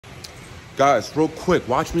Guys, real quick,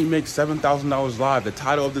 watch me make $7,000 live. The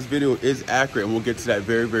title of this video is accurate, and we'll get to that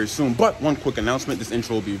very, very soon. But one quick announcement, this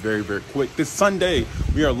intro will be very, very quick. This Sunday,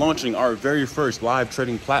 we are launching our very first live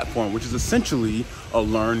trading platform, which is essentially a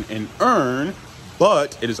learn and earn,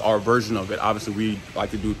 but it is our version of it. Obviously, we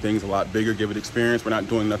like to do things a lot bigger, give it experience. We're not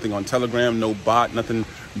doing nothing on Telegram, no bot, nothing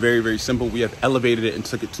very, very simple. We have elevated it and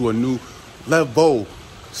took it to a new level.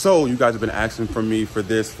 So you guys have been asking for me for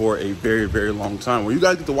this for a very, very long time. Well, you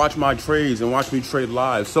guys get to watch my trades and watch me trade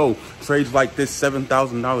live. So trades like this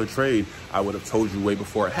 $7,000 trade, I would have told you way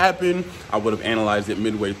before it happened. I would have analyzed it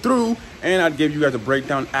midway through, and I'd give you guys a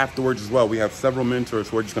breakdown afterwards as well. We have several mentors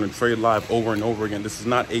who are just gonna trade live over and over again. This is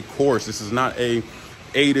not a course. This is not a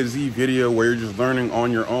to Z video where you're just learning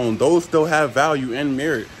on your own. Those still have value and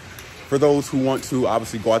merit for those who want to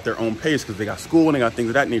obviously go at their own pace because they got school and they got things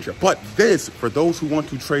of that nature. But this, for those who want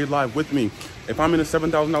to trade live with me, if I'm in a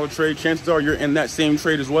 $7,000 trade, chances are you're in that same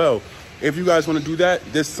trade as well. If you guys want to do that,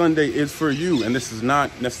 this Sunday is for you. And this is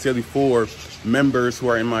not necessarily for members who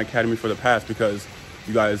are in my academy for the past, because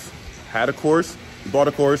you guys had a course, you bought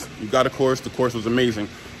a course, you got a course, the course was amazing.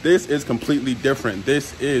 This is completely different.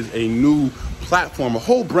 This is a new platform, a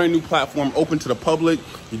whole brand new platform open to the public.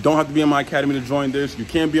 You don't have to be in my academy to join this. You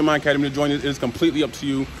can be in my academy to join this. It is completely up to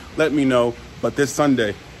you. Let me know. But this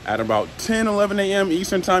Sunday at about 10, 11 a.m.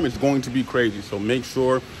 Eastern time, it's going to be crazy. So make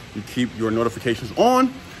sure you keep your notifications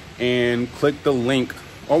on and click the link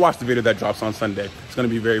or watch the video that drops on Sunday. It's going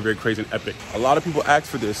to be very, very crazy and epic. A lot of people ask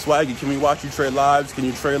for this. Swaggy, can we watch you trade lives? Can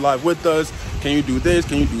you trade live with us? Can you do this?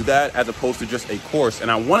 Can you do that? As opposed to just a course. And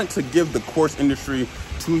I wanted to give the course industry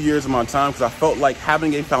 2 years of my time because I felt like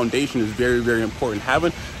having a foundation is very, very important.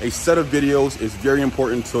 Having a set of videos is very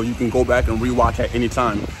important so you can go back and rewatch at any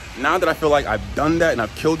time. Now that I feel like I've done that and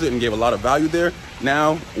I've killed it and gave a lot of value there,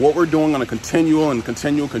 now what we're doing on a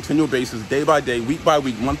continual basis, day by day, week by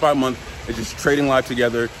week, month by month, is just trading live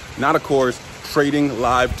together, not a course, trading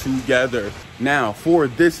live together. Now, for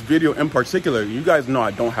this video in particular, you guys know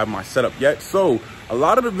I don't have my setup yet, so a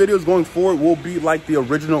lot of the videos going forward will be like the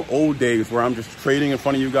original old days where I'm just trading in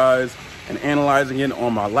front of you guys and analyzing it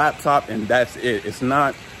on my laptop, and that's it. It's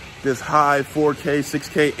not this high 4K,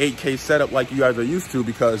 6K, 8K setup like you guys are used to,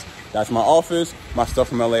 because that's my office. My stuff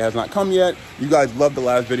from LA has not come yet. You guys loved the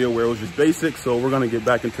last video where it was just basic, so we're gonna get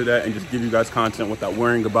back into that and just give you guys content without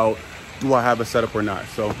worrying about do I have a setup or not.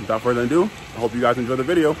 So without further ado, I hope you guys enjoy the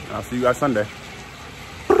video, and I'll see you guys Sunday.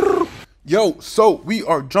 Yo, so we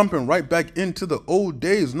are jumping right back into the old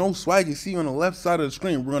days. No Swaggy. See you on the left side of the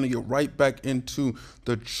screen. We're going to get right back into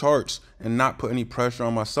the charts and not put any pressure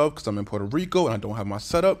on myself because I'm in Puerto Rico and I don't have my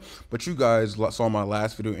setup. But you guys saw my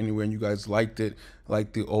last video anyway, and you guys liked it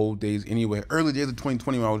like the old days anyway. Early days of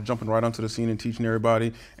 2020 when I was jumping right onto the scene and teaching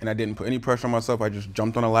everybody, and I didn't put any pressure on myself. I just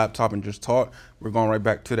jumped on a laptop and just taught. We're going right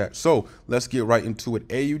back to that. So let's get right into it.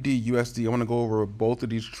 AUD, USD. I want to go over both of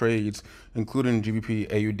these trades, including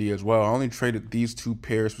GBP, AUD as well. I only traded these two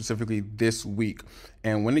pairs specifically this week.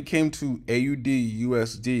 And when it came to AUD,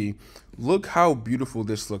 USD, look how beautiful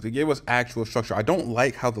this looked. It gave us actual structure. I don't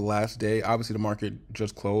like how the last day, obviously the market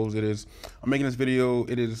just closed. I'm making this video,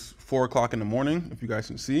 it is 4 o'clock in the morning, if you guys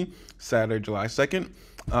can see, Saturday, July 2nd.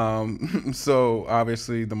 So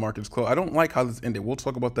obviously the market's closed. I don't like how this ended. We'll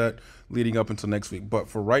talk about that leading up until next week. But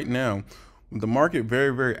for right now, the market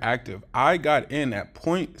very, very active. I got in at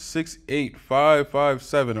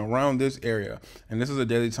 0.68557 around this area. And this is a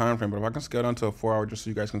daily time frame, but if I can scale down to a 4 hour just so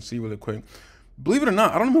you guys can see really quick. Believe it or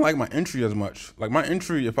not, I don't even like my entry as much. Like my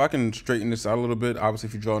entry, if I can straighten this out a little bit, obviously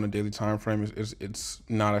if you draw in a daily time frame, it's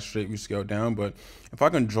not as straight, we scale down. But if I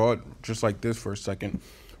can draw it just like this for a second,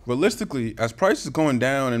 realistically, as prices going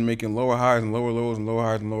down and making lower highs and lower lows and lower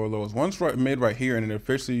highs and lower lows, once made right here and it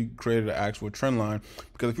officially created an actual trend line,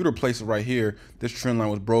 because if you were to place it right here, this trend line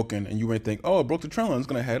was broken and you may think, oh, it broke the trend line, it's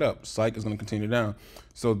going to head up. Psych is going to continue down.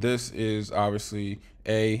 So this is obviously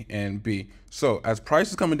A and B. So as price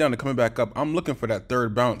is coming down and coming back up, I'm looking for that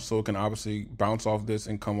third bounce so it can obviously bounce off this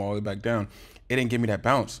and come all the way back down. It didn't give me that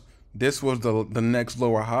bounce. This was the next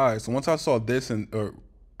lower high. So once I saw this, or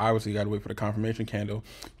obviously you got to wait for the confirmation candle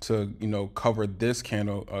to, you know, cover this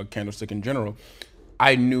candlestick in general,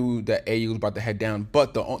 I knew that AU was about to head down.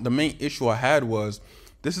 But the main issue I had was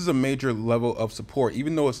this is a major level of support.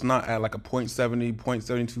 Even though it's not at like a 0.70,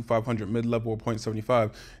 0.72, 500 mid-level or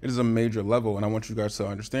 0.75, it is a major level, and I want you guys to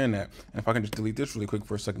understand that. And if I can just delete this really quick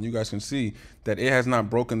for a second, you guys can see that it has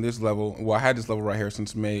not broken this level. Well, I had this level right here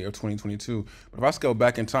since May of 2022. But if I scale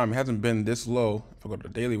back in time, it hasn't been this low. If I go to the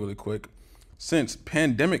daily really quick, since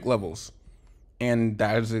pandemic levels. And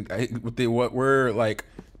that is what we're like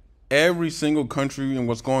every single country and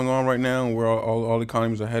what's going on right now and where all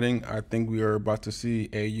economies are heading, I think we are about to see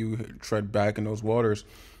AU tread back in those waters.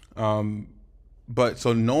 But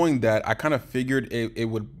so knowing that, I kind of figured it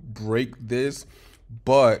would break this,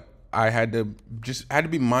 but I had to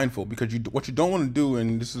be mindful, because what you don't want to do,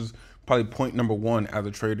 and this is probably point number one as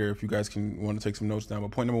a trader, if you guys want to take some notes down,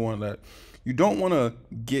 but point number one, that you don't want to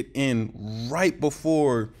get in right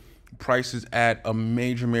before price is at a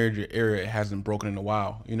major area it hasn't broken in a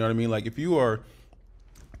while. You know what I mean? Like if you are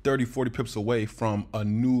 30, 40 pips away from a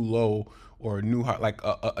new low or a new high, like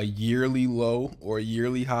a yearly low or a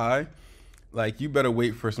yearly high, like you better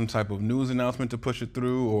wait for some type of news announcement to push it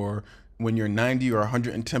through, or when you're 90 or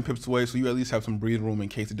 110 pips away, so you at least have some breathing room in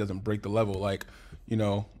case it doesn't break the level. Like, you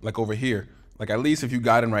know, like over here, like at least if you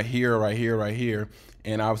got in right here,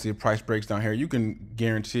 and obviously the price breaks down here, you can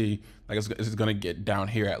guarantee like it's gonna get down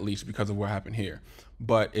here at least because of what happened here.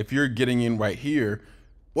 But if you're getting in right here,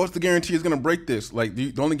 what's the guarantee it's gonna break this? Like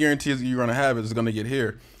the only guarantee is you're gonna have is it's gonna get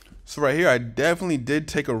here. So right here, I definitely did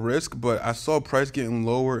take a risk, but I saw price getting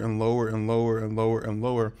lower and lower and lower and lower and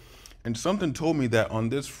lower. And something told me that on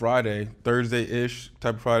this Friday, Thursday-ish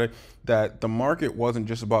type of Friday, that the market wasn't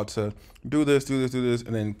just about to do this,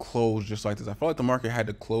 and then close just like this. I felt like the market had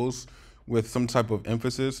to close with some type of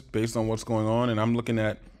emphasis based on what's going on. And I'm looking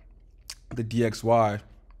at the DXY.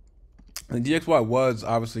 The DXY was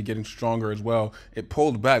obviously getting stronger as well. It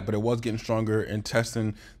pulled back, but it was getting stronger and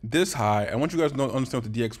testing this high. I want you guys to understand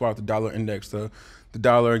what the DXY, the dollar index, the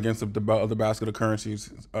dollar against the other basket of currencies.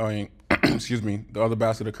 Excuse me, the other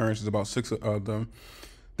basket of currencies, about 6 of them.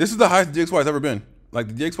 This is the highest the DXY has ever been. Like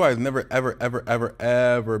the DXY has never,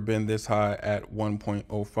 ever been this high at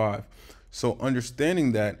 1.05. So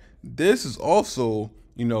understanding that this is also,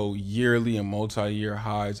 you know, yearly and multi-year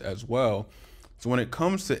highs as well. So when it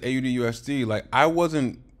comes to AUD USD, like I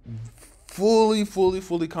wasn't fully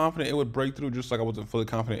confident it would break through, just like I wasn't fully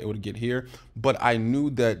confident it would get here. But I knew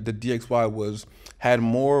that the DXY had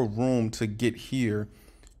more room to get here,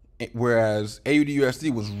 whereas AUD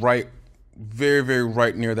USD was very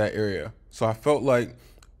right near that area. So I felt like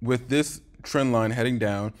with this trend line heading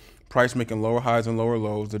down, price making lower highs and lower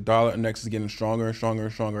lows, the dollar index is getting stronger and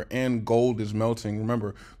stronger, and gold is melting.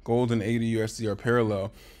 Remember, gold and AUD USD are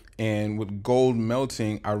parallel. And with gold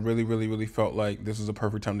melting, I really felt like this was a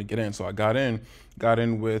perfect time to get in. So I got in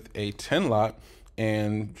with a 10 lot.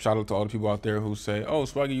 And shout out to all the people out there who say, oh,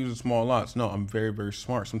 Swaggy uses small lots. No, I'm very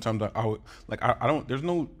smart. Sometimes I don't, there's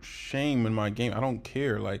no shame in my game. I don't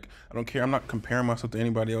care. Like, I don't care. I'm not comparing myself to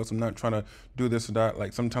anybody else. I'm not trying to do this or that.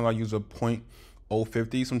 Like sometimes I use a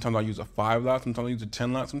 0.050. Sometimes I use a 5 lot. Sometimes I use a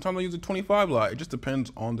 10 lot. Sometimes I use a 25 lot. It just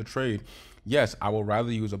depends on the trade. Yes, I will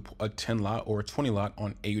rather use a 10 lot or a 20 lot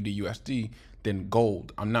on AUD USD than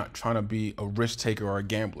gold. I'm not trying to be a risk taker or a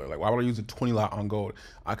gambler. Like, why would I use a 20 lot on gold?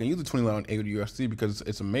 I can use a 20 lot on AUD USD because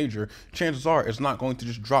it's a major. Chances are it's not going to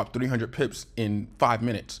just drop 300 pips in 5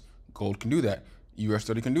 minutes. Gold can do that.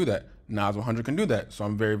 US30 can do that. NAS 100 can do that. So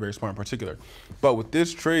I'm very smart in particular. But with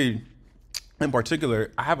this trade in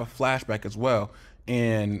particular, I have a flashback as well.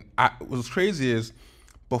 And what's crazy is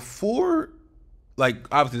before, like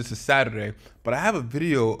obviously this is Saturday, but I have a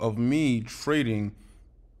video of me trading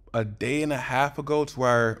a day and a half ago to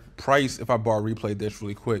where price, if I bar replay this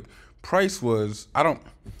really quick, price was, I'm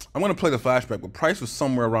gonna play the flashback, but price was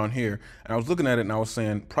somewhere around here. And I was looking at it and I was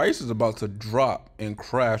saying, price is about to drop and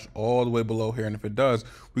crash all the way below here. And if it does,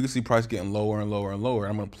 we can see price getting lower and lower and lower.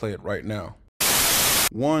 I'm gonna play it right now.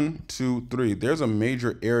 1, 2, 3. There's a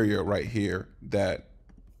major area right here that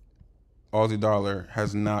Aussie dollar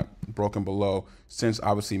has not broken below since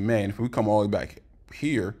obviously May. And if we come all the way back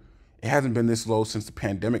here, it hasn't been this low since the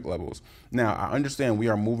pandemic levels. Now, I understand we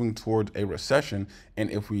are moving towards a recession, and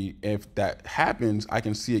if that happens, I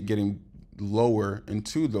can see it getting lower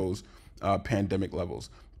into those pandemic levels.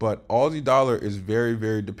 But Aussie dollar is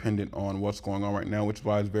very dependent on what's going on right now, which is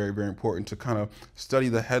why it's very important to kind of study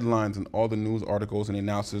the headlines and all the news articles and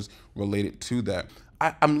analysis related to that.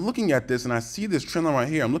 I'm looking at this and I see this trend line right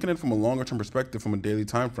here. I'm looking at it from a longer term perspective, from a daily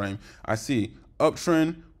time frame. I see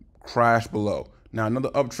uptrend, crash below. Now another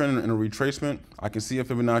uptrend and a retracement. I can see a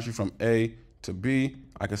Fibonacci from A to B.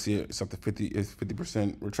 I can see it's up to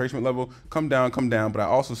 50% retracement level. Come down, but I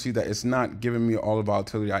also see that it's not giving me all the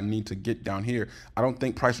volatility I need to get down here. I don't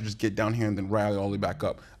think price will just get down here and then rally all the way back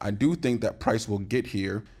up. I do think that price will get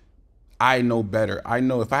here. I know better. I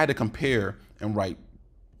know if I had to compare and write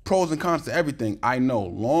pros and cons to everything, I know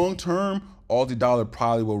long term, Aussie dollar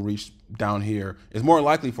probably will reach down here. It's more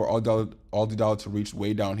likely for Aussie dollar to reach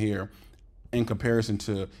way down here in comparison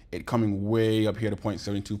to it coming way up here to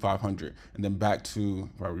 0.72500 and then back to,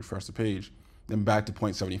 if I refresh the page, then back to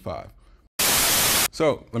 0.75.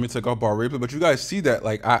 So let me take off bar replay, but you guys see that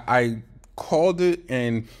like I called it,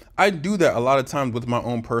 and I do that a lot of times with my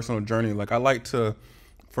own personal journey. Like I like to,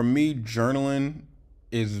 for me, journaling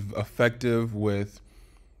is effective with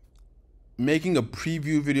making a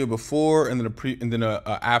preview video before and then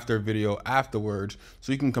a after video afterwards,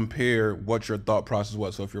 so you can compare what your thought process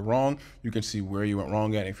was. So if you're wrong, you can see where you went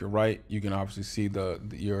wrong at. If you're right, you can obviously see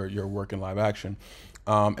your work in live action.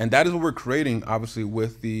 And that is what we're creating, obviously,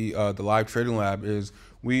 with the live trading lab. Is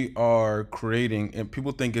we are creating, and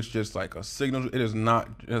people think it's just like a signal. It is not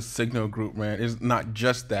a signal group, man. It's not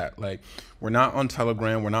just that. Like, we're not on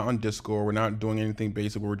Telegram, we're not on Discord, we're not doing anything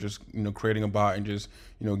basic. We're just, creating a bot and just,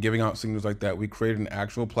 giving out signals like that. We created an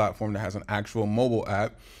actual platform that has an actual mobile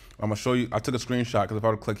app. I'm gonna show you. I took a screenshot because if I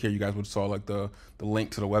were to click here, you guys would saw like the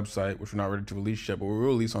link to the website, which we're not ready to release yet, but we will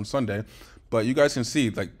release on Sunday. But you guys can see,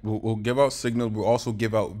 like, we'll give out signals. We'll also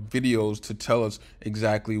give out videos to tell us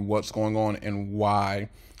exactly what's going on and why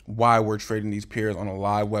we're trading these pairs on a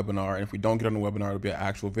live webinar. And if we don't get on the webinar, it'll be an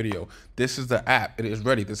actual video. This is the app. It is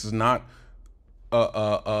ready. This is not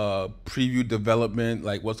a preview development,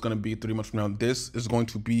 like what's going to be 3 months from now. This is going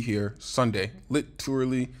to be here Sunday.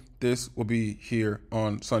 Literally, this will be here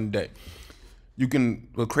on Sunday. You can,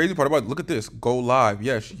 the crazy part about it, look at this, go live.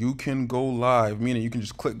 Yes, you can go live, meaning you can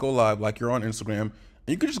just click go live like you're on Instagram, and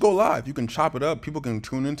you can just go live. You can chop it up. People can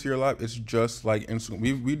tune into your live. It's just like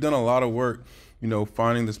Instagram. We've done a lot of work,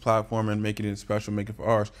 finding this platform and making it special, making it for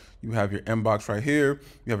ours. You have your inbox right here.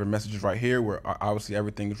 You have your messages right here, where obviously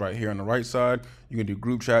everything is right here on the right side. You can do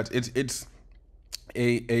group chats. It's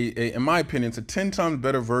in my opinion, it's a 10 times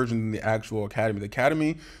better version than the actual Academy. The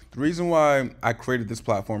Academy, the reason why I created this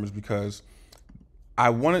platform is because I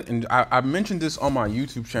wanted, and I mentioned this on my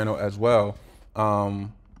YouTube channel as well.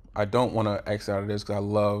 I don't want to exit out of this because I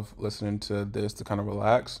love listening to this to kind of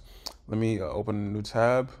relax. Let me open a new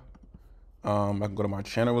tab. I can go to my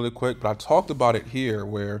channel really quick, but I talked about it here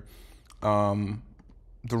where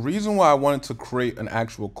the reason why I wanted to create an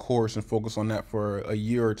actual course and focus on that for a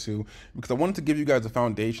year or two, because I wanted to give you guys a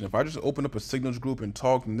foundation. If I just opened up a signals group and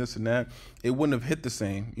talked and this and that, it wouldn't have hit the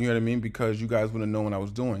same, you know what I mean? Because you guys wouldn't know what I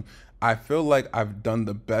was doing. I feel like I've done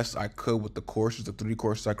the best I could with the courses, the 3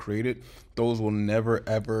 courses I created. Those will never,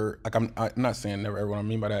 ever, like I'm not saying never, ever. What I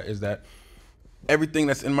mean by that is that everything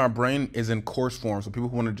that's in my brain is in course form. So people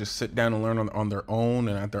who want to just sit down and learn on their own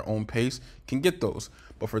and at their own pace can get those.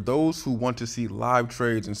 But for those who want to see live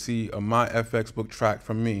trades and see a My FX book track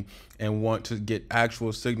from me and want to get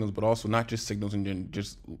actual signals, but also not just signals and then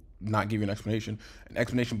just not give you an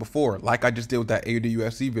explanation before, like I just did with that AUD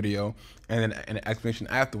USD video, and then an explanation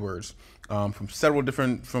afterwards from several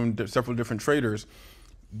different traders.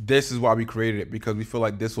 This is why we created it, because we feel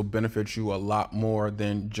like this will benefit you a lot more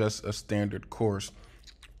than just a standard course.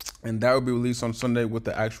 And that will be released on Sunday with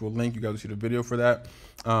the actual link. You guys will see the video for that.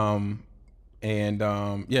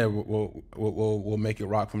 Yeah, we'll make it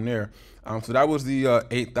rock from there. So that was the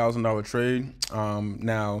 $8,000 trade.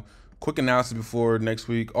 Now, quick analysis before next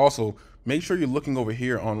week. Also, make sure you're looking over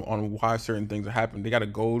here on why certain things are happening. They got a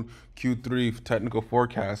gold Q3 technical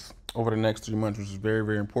forecast over the next 3 months, which is very,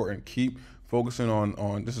 very important. Keep focusing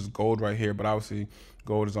on this is gold right here, but obviously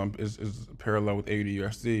gold is parallel with AUD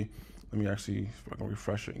USD. Let me actually, if I can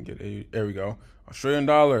refresh it and get there we go. Australian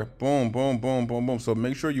dollar, boom, boom, boom, boom, boom. So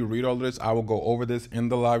make sure you read all of this. I will go over this in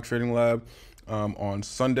the live trading lab on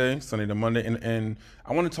Sunday to Monday. And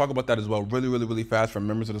I want to talk about that as well really fast for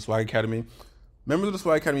members of the Swaggy Academy. Members of the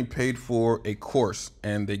Swaggy Academy paid for a course,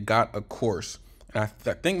 and they got a course. And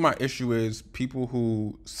I think my issue is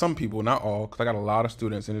some people, not all, because I got a lot of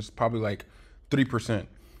students, and it's probably like 3%.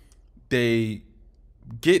 They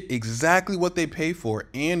get exactly what they pay for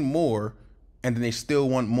and more, and then they still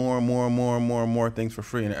want more and more things for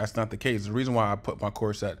free, and that's not the case. The reason why I put my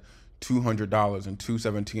course at $200 and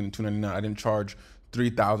 $217 and $299, I didn't charge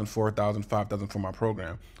 $3,000, $4,000, $5,000 for my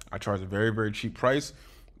program. I charge a very, very cheap price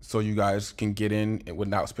so you guys can get in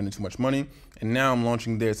without spending too much money. And now I'm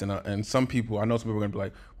launching this, and some people, I know some people are gonna be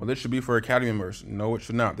like, well, this should be for Academy members. No, it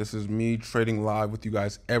should not. This is me trading live with you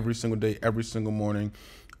guys every single day, every single morning.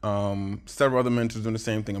 Several other mentors doing the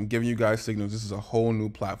same thing. I'm giving you guys signals. This is a whole new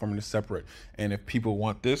platform and it's separate. And if people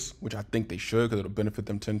want this, which I think they should, because it'll benefit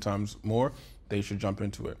them 10 times more, they should jump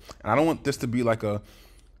into it. And I don't want this to be like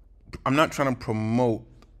I'm not trying to promote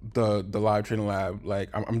the live trading lab. Like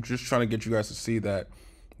I'm just trying to get you guys to see that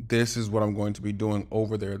this is what I'm going to be doing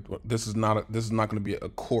over there. This is not going to be a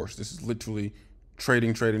course. This is literally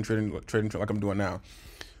trading like I'm doing now.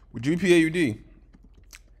 With GBP AUD,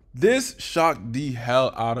 this shocked the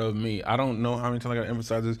hell out of me. I don't know how many times I gotta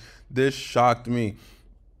emphasize this. This shocked me.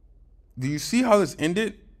 Do you see how this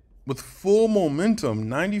ended? with full momentum.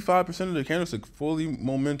 95% of the candlestick fully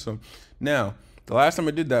momentum. Now, the last time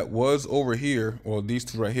I did that was over here, well, these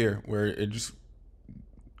two right here, where it just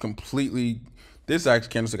completely, this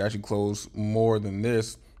candlestick actually closed more than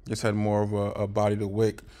this. This had more of a body to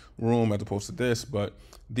wick room as opposed to this, but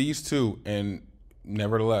these two, and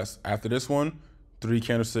nevertheless, after this one, 3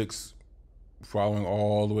 candlesticks following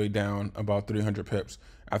all the way down about 300 pips.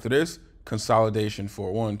 After this, consolidation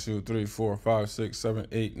for 1, 2, 3, 4, 5, 6, 7,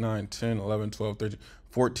 8, 9, 10, 11, 12, 13,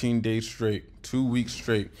 14 days straight, 2 weeks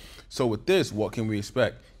straight. So with this, what can we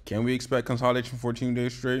expect? Can we expect consolidation 14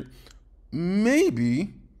 days straight?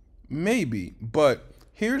 Maybe, but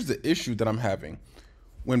here's the issue that I'm having.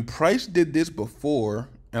 When Price did this before,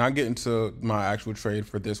 and I'll get into my actual trade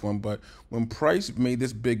for this one, but when Price made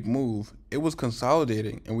this big move, it was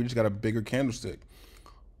consolidating and we just got a bigger candlestick.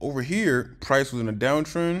 Over here, Price was in a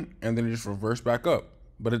downtrend and then it just reversed back up.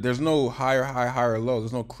 But there's no higher high, higher low.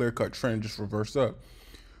 There's no clear-cut trend, just reversed up.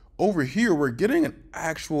 Over here, we're getting an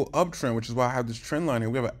actual uptrend, which is why I have this trend line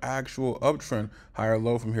here. We have an actual uptrend, higher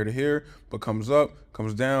low from here to here, but comes up,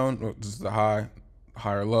 comes down. This is the high,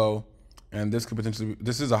 higher low. And this could potentially,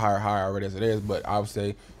 this is a higher high already as it is, but I would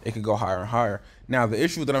say it could go higher and higher. Now, the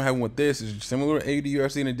issue that I'm having with this is similar to AUD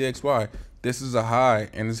USD and the DXY. This is a high,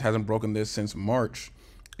 and this hasn't broken this since March.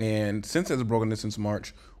 And since it hasn't broken this since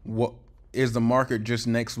March, what is the market just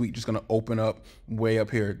next week just going to open up way up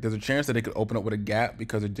here? There's a chance that it could open up with a gap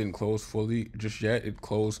because it didn't close fully just yet. It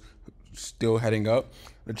closed still heading up.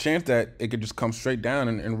 The chance that it could just come straight down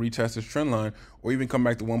and retest this trend line, or even come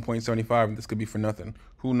back to 1.75, and this could be for nothing.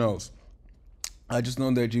 Who knows? I just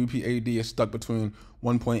know that GBP AUD is stuck between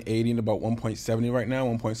 1.80 and about 1.70 right now,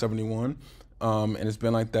 1.71. And it's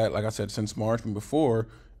been like that, like I said, since March. And before,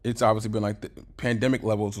 it's obviously been like the pandemic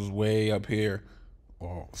levels was way up here,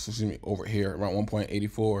 or excuse me, over here, around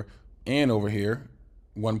 1.84, and over here,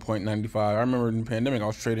 1.95. I remember in the pandemic, I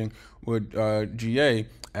was trading with GA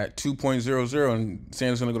at 2.00 and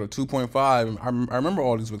saying it's going to go to 2.5. I remember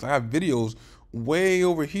all these books. I have videos way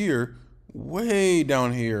over here, way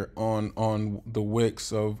down here on the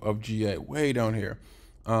wicks of GA, way down here.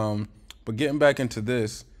 But getting back into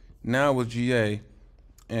this now with GA,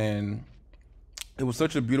 and it was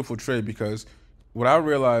such a beautiful trade because what I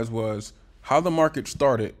realized was how the market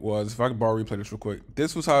started was, if I could borrow replay this real quick,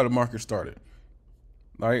 this was how the market started.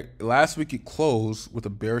 Right, last week it closed with a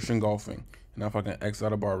bearish engulfing. Now if I can X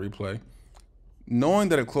out a bar replay, knowing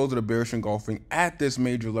that it closed with a bearish engulfing at this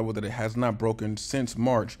major level that it has not broken since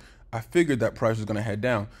March, I figured that price was going to head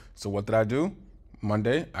down. So what did I do?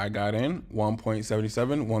 Monday, I got in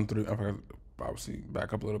 1.7713. Obviously,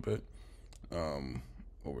 back up a little bit.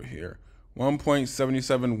 Over here,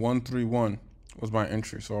 1.77131 was my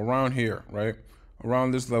entry. So around here, right?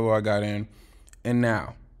 Around this level, I got in. And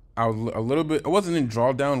now, I was a little bit, I wasn't in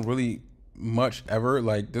drawdown really much ever.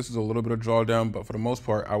 Like, this is a little bit of drawdown, but for the most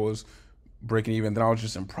part, I was breaking even. Then I was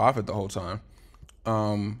just in profit the whole time.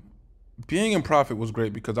 Being in profit was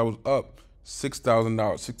great because I was up $6,000,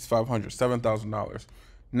 $6,500, $7,000.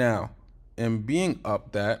 Now, in being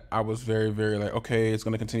up that, I was very, very like, okay, it's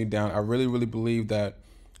going to continue down. I really, really believe that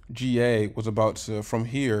GA was about to, from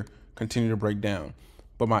here, continue to break down.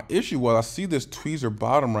 But my issue was I see this tweezer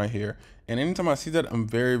bottom right here. And anytime I see that, I'm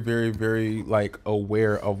very, very, very like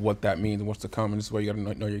aware of what that means and what's to come. And this is why you got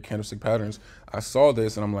to know your candlestick patterns. I saw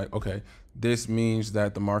this and I'm like, okay, this means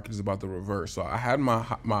that the market is about to reverse. So I had my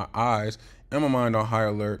eyes and my mind on high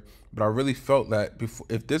alert, but I really felt that before,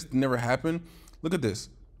 if this never happened, look at this.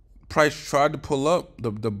 Price tried to pull up,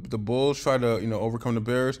 the bulls tried to, overcome the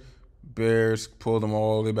bears. Bears pulled them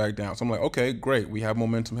all the way back down. So I'm like, okay, great. We have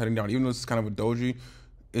momentum heading down. Even though this is kind of a doji,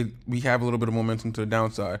 we have a little bit of momentum to the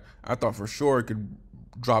downside. I thought for sure it could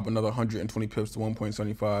drop another 120 pips to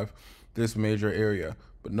 1.75, this major area.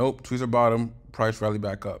 But nope, tweezer bottom, price rally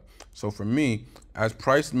back up. So for me, as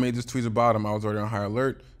price made this tweezer bottom, I was already on high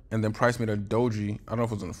alert. And then price made a doji. I don't know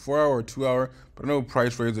if it was on a 4-hour or 2-hour, but I know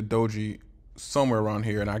price raised a doji somewhere around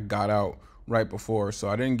here, and I got out right before. So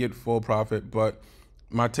I didn't get full profit, but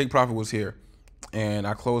my take profit was here. And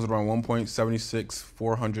I closed around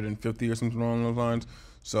 1.76,450 or something along those lines.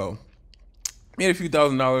 So made a few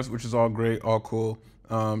 $1,000s, which is all great, all cool.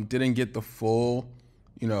 Didn't get the full,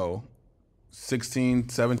 $16,000,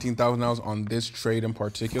 $17,000 on this trade in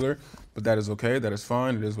particular, but that is okay. That is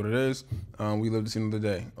fine. It is what it is. We live to see another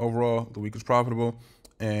day. Overall, the week was profitable,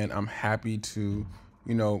 and I'm happy to,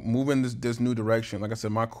 move in this new direction. Like I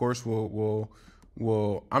said, my course will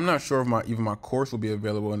I'm not sure if even my course will be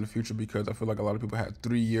available in the future because I feel like a lot of people had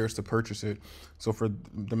 3 years to purchase it. So for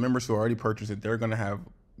the members who already purchased it, they're gonna have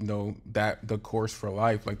the course for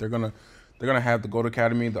life. Like they're gonna they're gonna have the Gold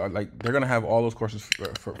Academy. Like they're gonna have all those courses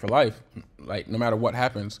for life, like no matter what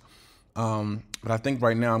happens. But I think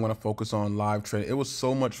right now I'm gonna focus on live trading. It was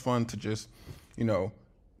so much fun to just, you know,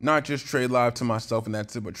 not just trade live to myself and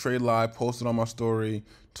that's it, but trade live, post it on my story,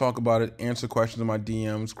 talk about it, answer questions in my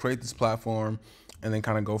DMs, create this platform, and then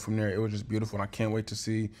kind of go from there. It was just beautiful, and I can't wait to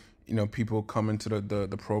see, you know, people come into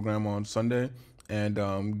the program on Sunday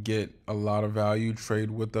and get a lot of value,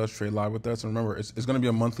 trade with us, trade live with us. And remember, it's going to be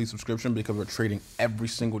a monthly subscription because we're trading every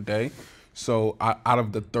single day. So out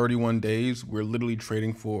of the 31 days, we're literally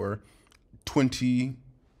trading for 20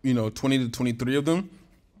 to 23 of them.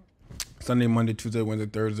 Sunday, Monday, Tuesday, Wednesday,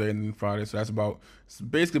 Thursday, and then Friday. So it's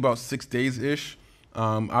basically about 6 days-ish.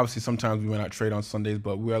 Obviously, sometimes we may not trade on Sundays,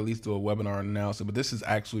 but we'll at least do a webinar analysis. But this is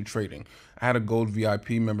actually trading. I had a gold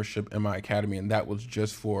VIP membership in my academy, and that was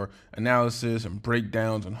just for analysis and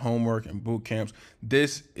breakdowns and homework and boot camps.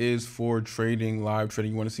 This is for trading, live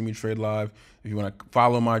trading. You want to see me trade live? If you want to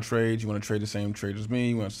follow my trades, you want to trade the same trades as me,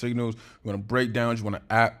 you want signals, you want to breakdowns, you want an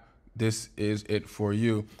app, this is it for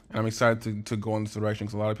you. And I'm excited to go in this direction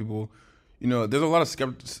because a lot of people, you know, there's a lot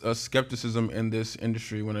of skepticism in this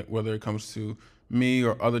industry whether it comes to me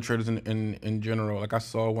or other traders in general. Like I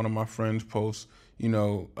saw one of my friends post, you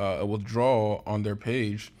know, a withdrawal on their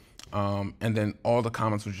page, and then all the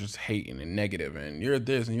comments were just hating and negative and you're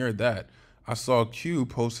this and you're that. I saw Q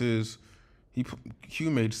post Q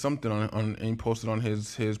made something on and he posted on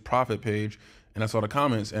his profit page, and I saw the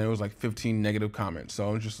comments and it was like 15 negative comments. So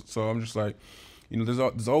I'm just like, you know,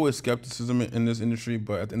 there's always skepticism in this industry,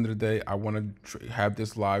 but at the end of the day, I want to have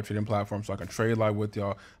this live trading platform so I can trade live with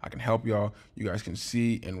y'all. I can help y'all. You guys can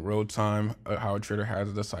see in real time how a trader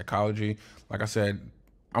has the psychology. Like I said,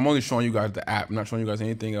 I'm only showing you guys the app. I'm not showing you guys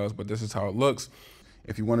anything else, but this is how it looks.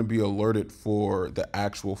 If you want to be alerted for the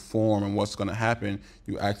actual form and what's going to happen,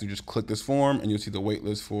 you actually just click this form and you'll see the wait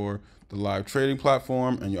list for the live trading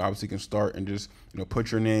platform, and you obviously can start and just, you know,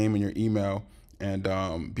 put your name and your email and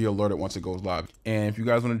be alerted once it goes live. And if you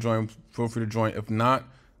guys want to join, feel free to join. If not,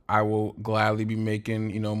 I will gladly be making,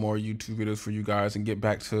 you know, more YouTube videos for you guys and get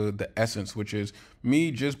back to the essence, which is me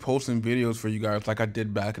just posting videos for you guys like I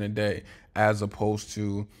did back in the day, as opposed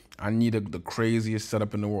to I need the craziest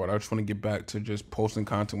setup in the world. I just want to get back to just posting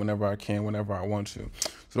content whenever I can, whenever I want to.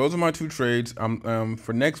 So those are my two trades.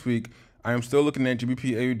 For next week, I am still looking at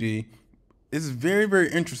GBP AUD. It's very,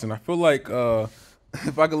 very interesting. I feel like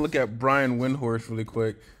if I could look at Brian Windhorst really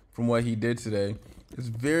quick from what he did today, it's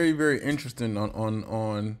very, very interesting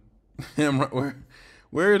on him.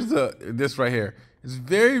 Where is this right here? It's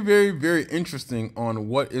very, very, very interesting on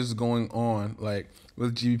what is going on, like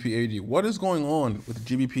with GBP AUD. What is going on with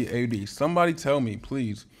GBP AUD? Somebody tell me,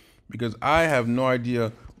 please, because I have no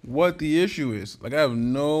idea what the issue is. Like, I have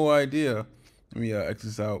no idea. Let me X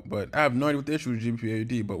this out, but I have no idea what the issue with GBP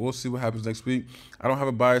AUD, but we'll see what happens next week. I don't have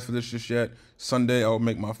a bias for this just yet. Sunday, I'll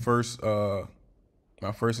make my first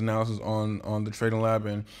analysis on the Trading Lab,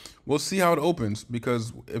 and we'll see how it opens,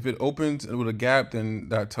 because if it opens with a gap, then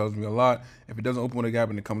that tells me a lot. If it doesn't open with a gap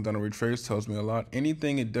and it comes down to retrace, tells me a lot.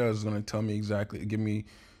 Anything it does is going to tell me exactly, give me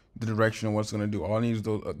the direction of what's going to do. All I need is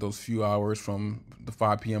those few hours from the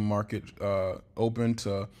 5 p.m. market open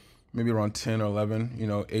to maybe around 10 or 11, you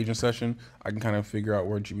know, agent session. I can kind of figure out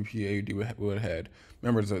where GBP AUD would head.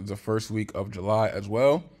 Remember, it's the first week of July as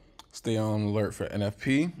well. Stay on alert for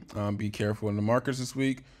NFP. Be careful in the markets this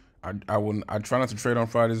week. I try not to trade on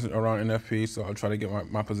Fridays around NFP, so I'll try to get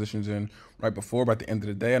my positions in right before. By the end of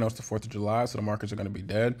the day, I know it's the 4th of July, so the markets are going to be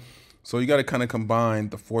dead. So you got to kind of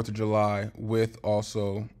combine the 4th of July with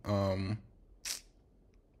also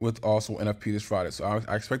NFP this Friday. So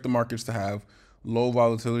I expect the markets to have low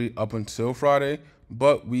volatility up until Friday,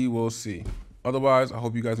 but we will see. Otherwise, I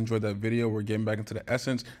hope you guys enjoyed that video. We're getting back into the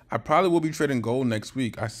essence. I probably will be trading gold next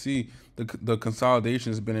week. I see the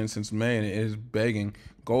consolidation has been in since May, and it is begging.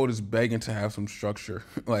 Gold is begging to have some structure.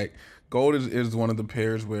 Like, gold is one of the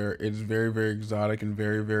pairs where it's very, very exotic and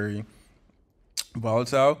very, very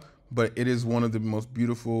volatile, but it is one of the most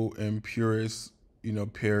beautiful and purest, you know,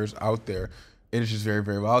 pairs out there. It is just very,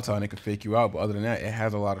 very volatile, and it can fake you out. But other than that, it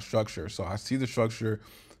has a lot of structure. So I see the structure.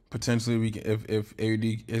 Potentially, we can, if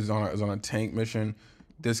AUD is on a tank mission,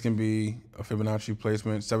 this can be a Fibonacci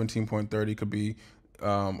placement. 17.30 could be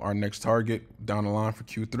our next target down the line for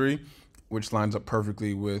Q3, which lines up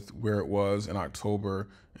perfectly with where it was in October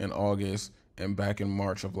and August and back in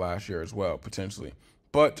March of last year as well, potentially.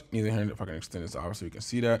 But neither here, if I can extend this, obviously we can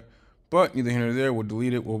see that. But neither here nor there, we'll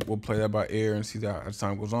delete it. We'll play that by ear and see that as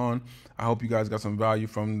time goes on. I hope you guys got some value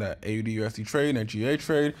from that AUD USD trade and that GA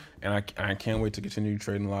trade, and I can't wait to continue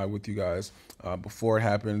trading live with you guys before it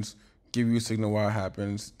happens, give you a signal while it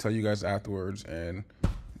happens, tell you guys afterwards, and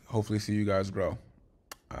hopefully see you guys grow.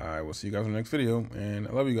 I will see you guys in the next video, and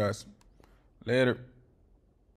I love you guys. Later.